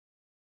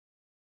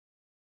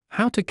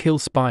How to kill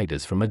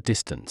spiders from a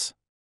distance.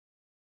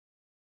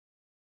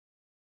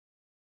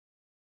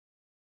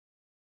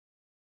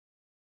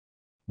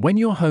 When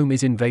your home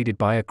is invaded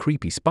by a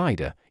creepy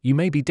spider, you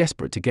may be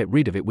desperate to get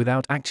rid of it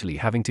without actually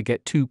having to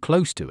get too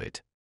close to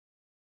it.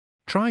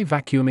 Try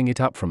vacuuming it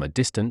up from a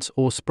distance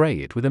or spray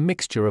it with a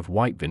mixture of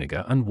white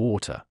vinegar and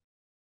water.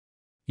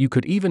 You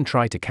could even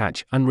try to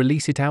catch and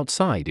release it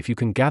outside if you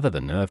can gather the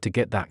nerve to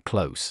get that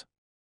close.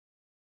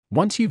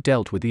 Once you've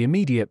dealt with the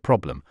immediate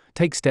problem,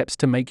 take steps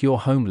to make your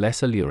home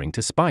less alluring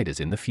to spiders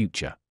in the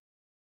future.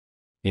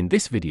 In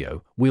this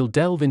video, we'll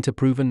delve into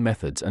proven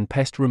methods and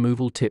pest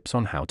removal tips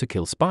on how to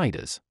kill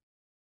spiders.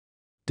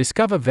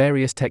 Discover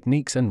various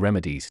techniques and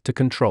remedies to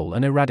control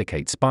and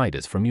eradicate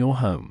spiders from your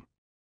home.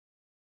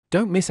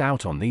 Don't miss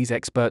out on these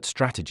expert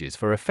strategies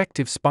for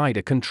effective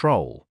spider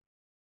control.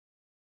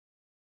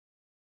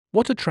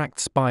 What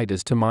attracts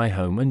spiders to my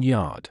home and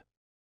yard?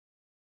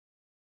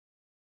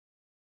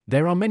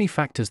 There are many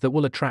factors that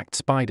will attract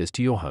spiders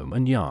to your home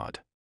and yard.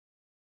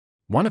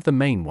 One of the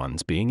main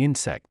ones being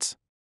insects.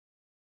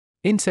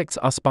 Insects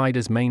are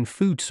spiders' main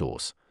food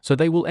source, so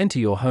they will enter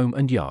your home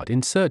and yard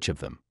in search of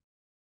them.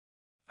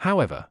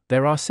 However,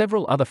 there are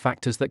several other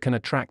factors that can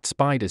attract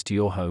spiders to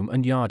your home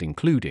and yard,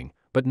 including,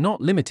 but not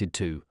limited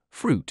to,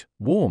 fruit,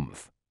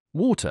 warmth,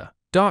 water,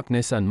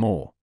 darkness, and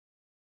more.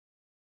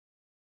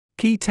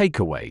 Key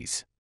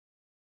takeaways.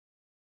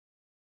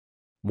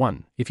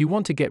 1. If you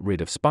want to get rid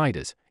of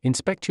spiders,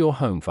 inspect your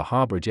home for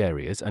harborage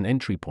areas and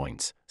entry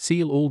points,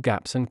 seal all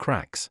gaps and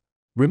cracks.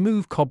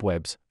 Remove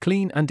cobwebs,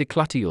 clean and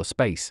declutter your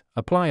space,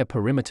 apply a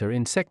perimeter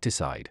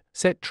insecticide,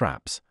 set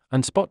traps,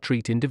 and spot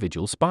treat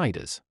individual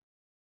spiders.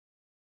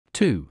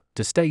 2.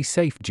 To stay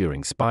safe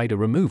during spider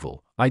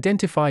removal,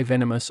 identify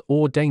venomous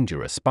or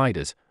dangerous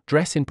spiders,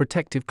 dress in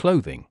protective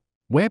clothing,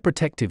 wear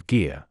protective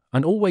gear,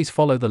 and always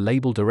follow the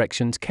label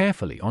directions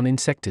carefully on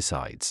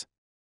insecticides.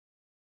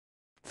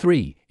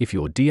 3. If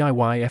your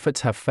DIY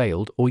efforts have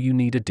failed or you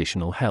need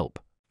additional help,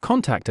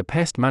 contact a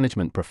pest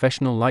management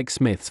professional like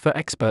Smith's for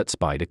expert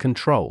spider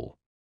control.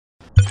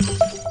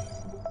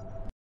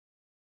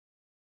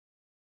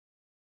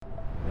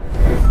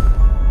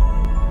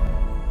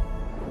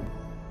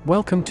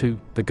 Welcome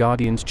to The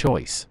Guardian's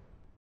Choice.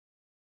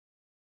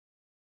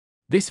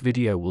 This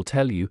video will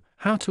tell you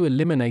how to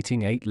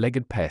eliminating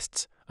 8-legged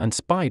pests and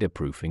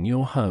spider-proofing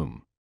your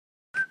home.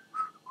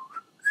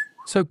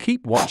 So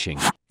keep watching,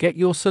 get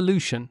your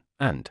solution,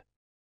 and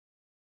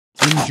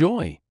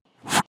enjoy!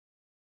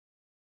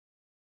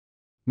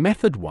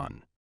 Method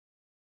 1.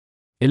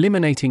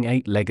 Eliminating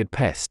 8-legged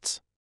pests.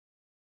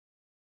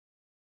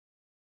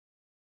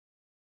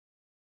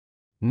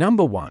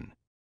 Number 1.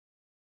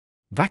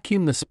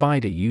 Vacuum the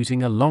spider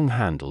using a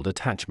long-handled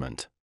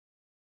attachment.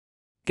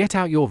 Get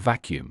out your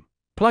vacuum,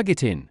 plug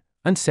it in,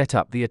 and set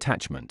up the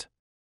attachment.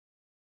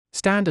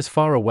 Stand as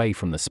far away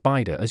from the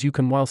spider as you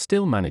can while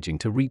still managing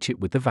to reach it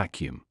with the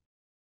vacuum.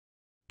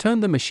 Turn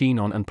the machine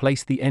on and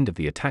place the end of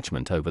the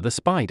attachment over the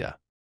spider.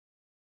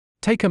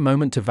 Take a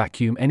moment to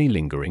vacuum any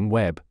lingering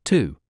web,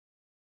 too.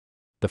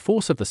 The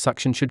force of the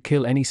suction should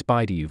kill any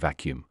spider you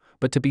vacuum,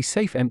 but to be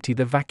safe, empty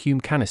the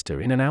vacuum canister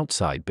in an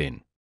outside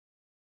bin.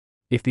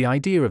 If the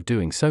idea of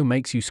doing so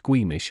makes you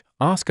squeamish,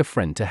 ask a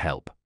friend to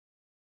help.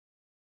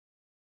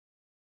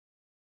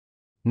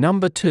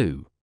 Number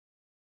 2.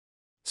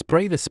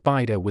 Spray the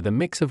spider with a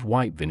mix of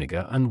white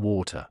vinegar and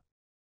water.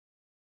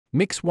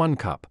 Mix 1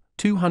 cup,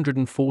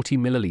 240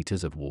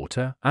 milliliters of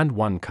water, and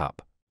 1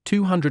 cup,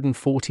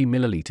 240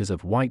 milliliters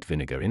of white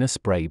vinegar in a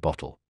spray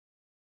bottle.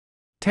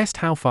 Test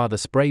how far the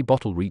spray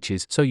bottle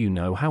reaches so you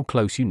know how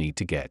close you need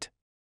to get.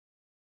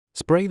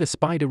 Spray the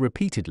spider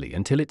repeatedly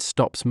until it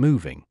stops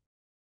moving.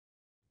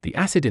 The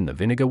acid in the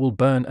vinegar will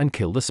burn and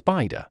kill the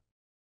spider.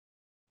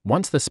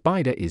 Once the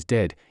spider is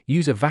dead,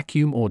 use a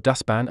vacuum or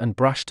dustpan and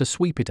brush to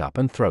sweep it up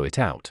and throw it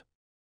out.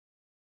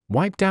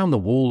 Wipe down the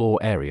wall or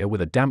area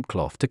with a damp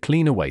cloth to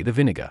clean away the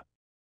vinegar.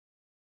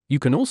 You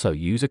can also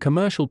use a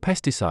commercial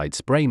pesticide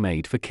spray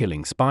made for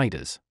killing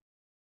spiders.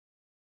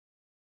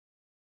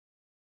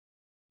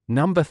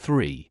 Number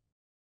 3.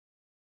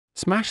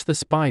 Smash the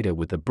spider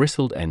with the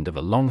bristled end of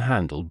a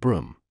long-handled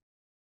broom.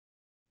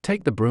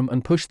 Take the broom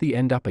and push the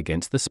end up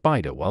against the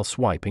spider while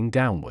swiping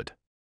downward.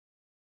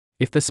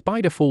 If the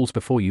spider falls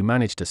before you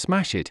manage to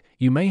smash it,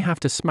 you may have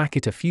to smack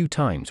it a few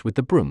times with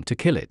the broom to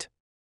kill it.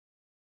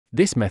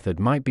 This method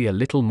might be a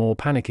little more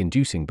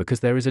panic-inducing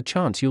because there is a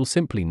chance you'll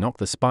simply knock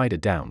the spider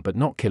down but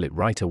not kill it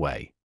right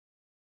away.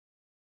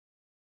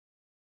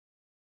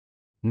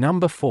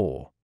 Number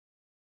 4.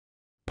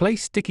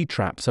 Place sticky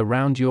traps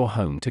around your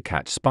home to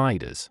catch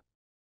spiders.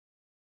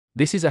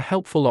 This is a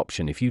helpful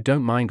option if you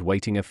don't mind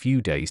waiting a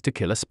few days to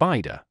kill a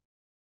spider.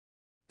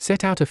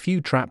 Set out a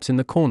few traps in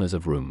the corners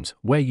of rooms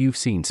where you've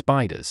seen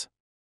spiders.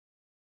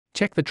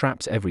 Check the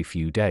traps every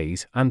few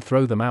days and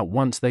throw them out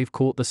once they've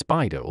caught the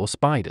spider or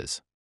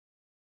spiders.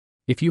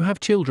 If you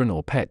have children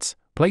or pets,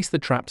 place the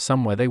traps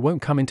somewhere they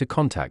won't come into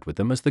contact with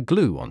them, as the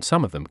glue on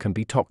some of them can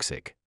be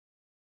toxic.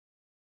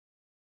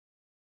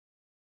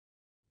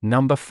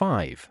 Number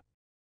 5.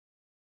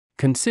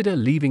 Consider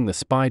leaving the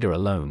spider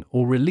alone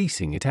or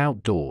releasing it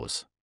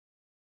outdoors.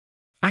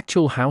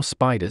 Actual house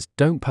spiders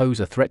don't pose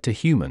a threat to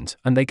humans,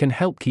 and they can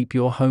help keep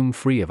your home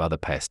free of other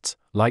pests,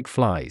 like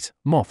flies,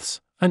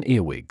 moths, and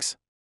earwigs.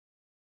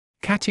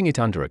 Catching it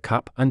under a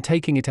cup and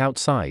taking it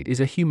outside is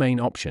a humane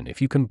option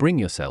if you can bring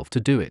yourself to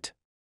do it.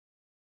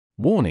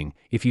 Warning: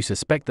 if you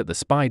suspect that the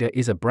spider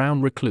is a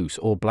brown recluse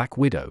or black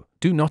widow,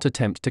 do not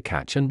attempt to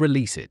catch and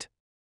release it.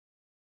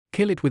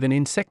 Kill it with an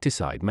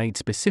insecticide made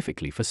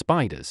specifically for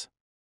spiders.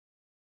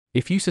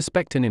 If you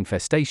suspect an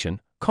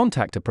infestation,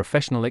 contact a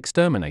professional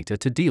exterminator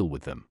to deal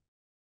with them.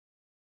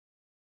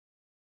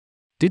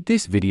 Did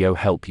this video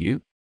help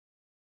you?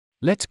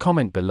 Let's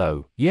comment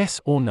below,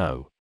 yes or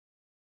no.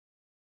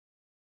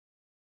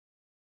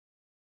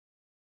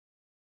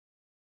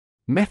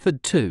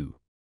 Method 2.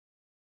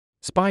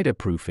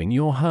 Spider-proofing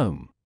your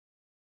home.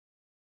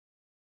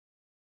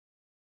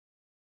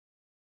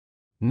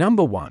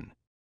 Number 1.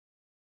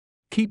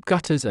 Keep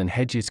gutters and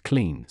hedges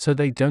clean so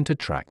they don't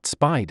attract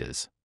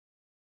spiders.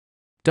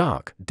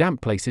 Dark,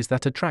 damp places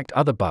that attract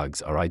other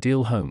bugs are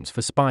ideal homes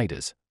for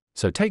spiders,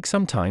 so take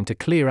some time to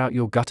clear out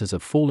your gutters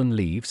of fallen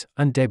leaves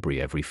and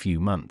debris every few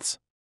months.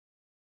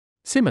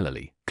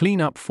 Similarly,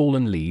 clean up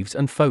fallen leaves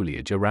and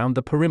foliage around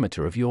the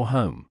perimeter of your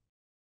home.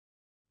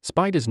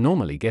 Spiders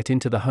normally get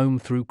into the home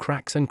through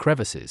cracks and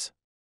crevices.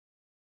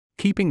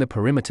 Keeping the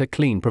perimeter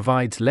clean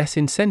provides less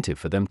incentive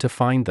for them to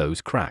find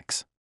those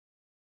cracks.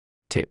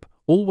 Tip: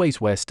 always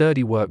wear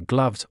sturdy work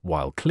gloves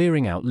while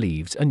clearing out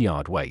leaves and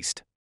yard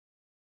waste.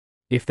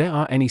 If there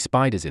are any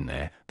spiders in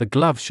there, the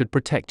gloves should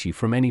protect you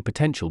from any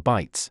potential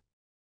bites.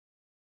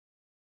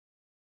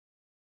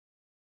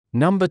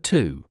 Number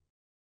 2.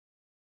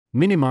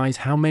 Minimize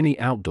how many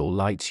outdoor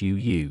lights you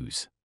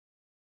use.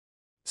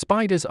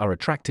 Spiders are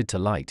attracted to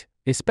light,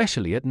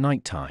 especially at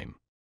night time.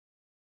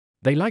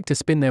 They like to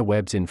spin their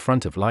webs in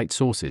front of light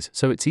sources,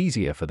 so it's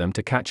easier for them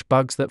to catch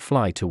bugs that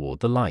fly toward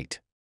the light.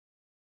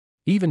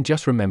 Even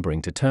just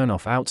remembering to turn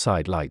off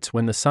outside lights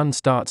when the sun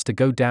starts to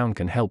go down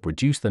can help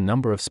reduce the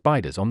number of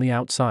spiders on the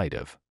outside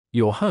of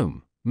your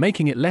home,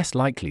 making it less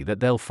likely that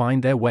they'll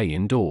find their way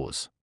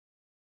indoors.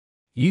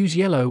 Use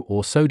yellow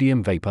or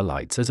sodium vapor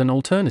lights as an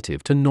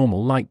alternative to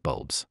normal light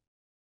bulbs.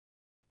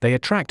 They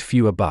attract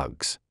fewer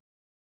bugs.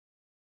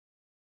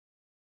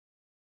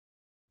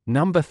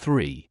 Number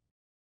 3.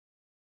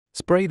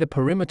 Spray the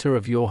perimeter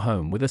of your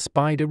home with a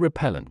spider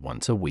repellent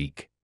once a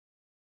week.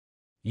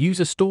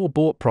 Use a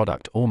store-bought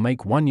product or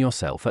make one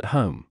yourself at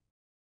home.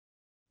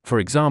 For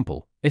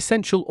example,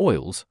 essential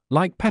oils,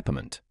 like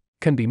peppermint,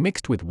 can be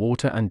mixed with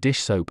water and dish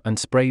soap and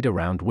sprayed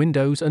around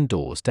windows and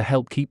doors to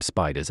help keep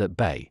spiders at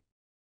bay.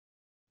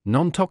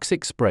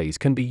 Non-toxic sprays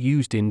can be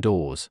used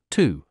indoors,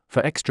 too,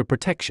 for extra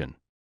protection.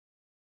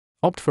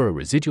 Opt for a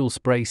residual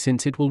spray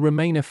since it will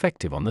remain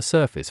effective on the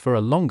surface for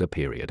a longer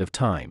period of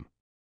time.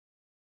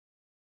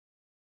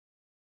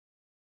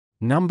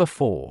 Number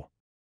 4.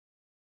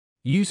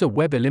 Use a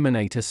web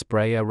eliminator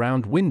spray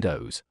around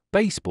windows,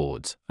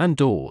 baseboards, and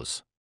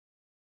doors.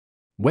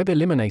 Web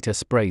eliminator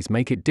sprays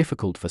make it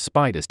difficult for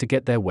spiders to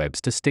get their webs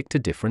to stick to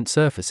different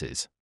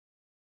surfaces.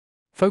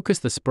 Focus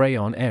the spray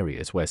on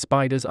areas where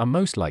spiders are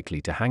most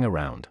likely to hang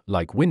around,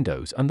 like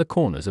windows and the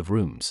corners of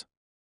rooms.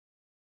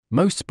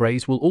 Most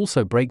sprays will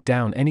also break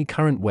down any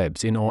current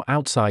webs in or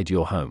outside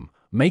your home,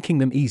 making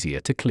them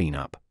easier to clean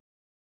up.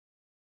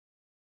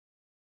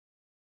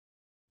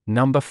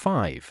 Number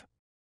 5.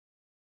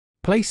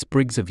 Place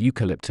sprigs of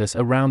eucalyptus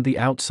around the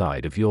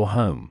outside of your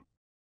home.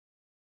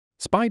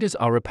 Spiders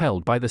are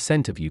repelled by the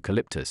scent of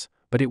eucalyptus,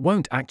 but it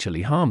won't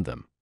actually harm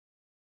them.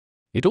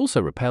 It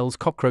also repels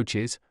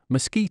cockroaches,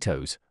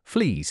 mosquitoes,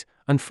 fleas,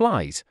 and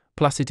flies,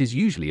 plus it is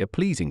usually a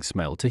pleasing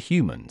smell to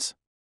humans.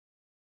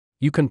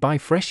 You can buy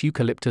fresh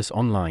eucalyptus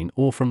online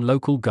or from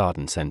local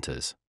garden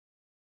centers.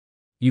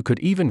 You could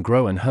even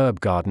grow an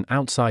herb garden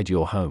outside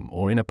your home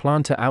or in a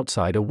planter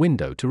outside a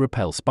window to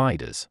repel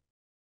spiders.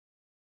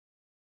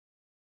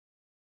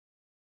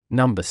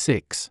 Number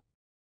 6.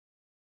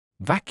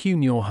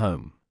 Vacuum your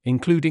home,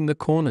 including the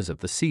corners of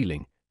the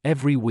ceiling,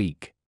 every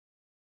week.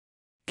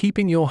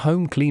 Keeping your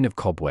home clean of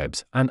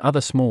cobwebs and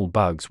other small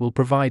bugs will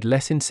provide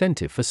less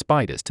incentive for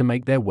spiders to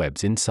make their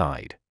webs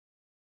inside.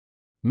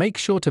 Make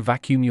sure to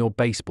vacuum your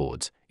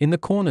baseboards, in the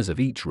corners of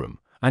each room,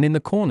 and in the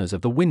corners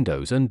of the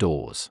windows and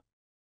doors.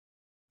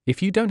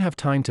 If you don't have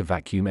time to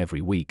vacuum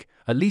every week,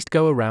 at least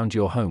go around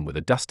your home with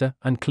a duster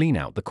and clean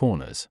out the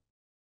corners.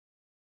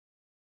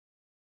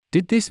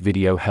 Did this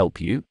video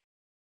help you?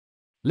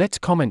 Let's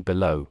comment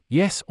below,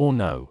 yes or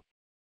no.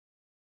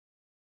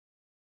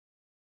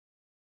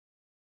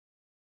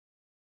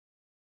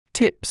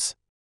 Tips.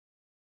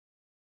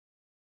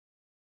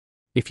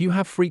 If you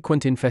have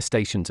frequent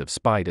infestations of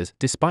spiders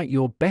despite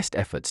your best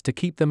efforts to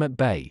keep them at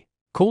bay,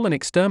 call an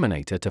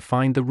exterminator to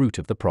find the root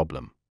of the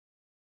problem.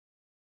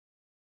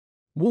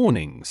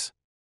 Warnings.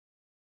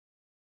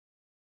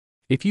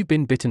 If you've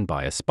been bitten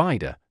by a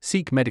spider,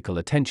 seek medical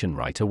attention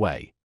right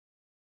away.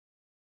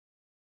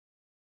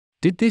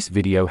 Did this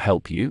video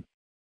help you?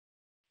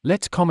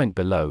 Let's comment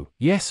below,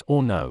 yes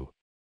or no.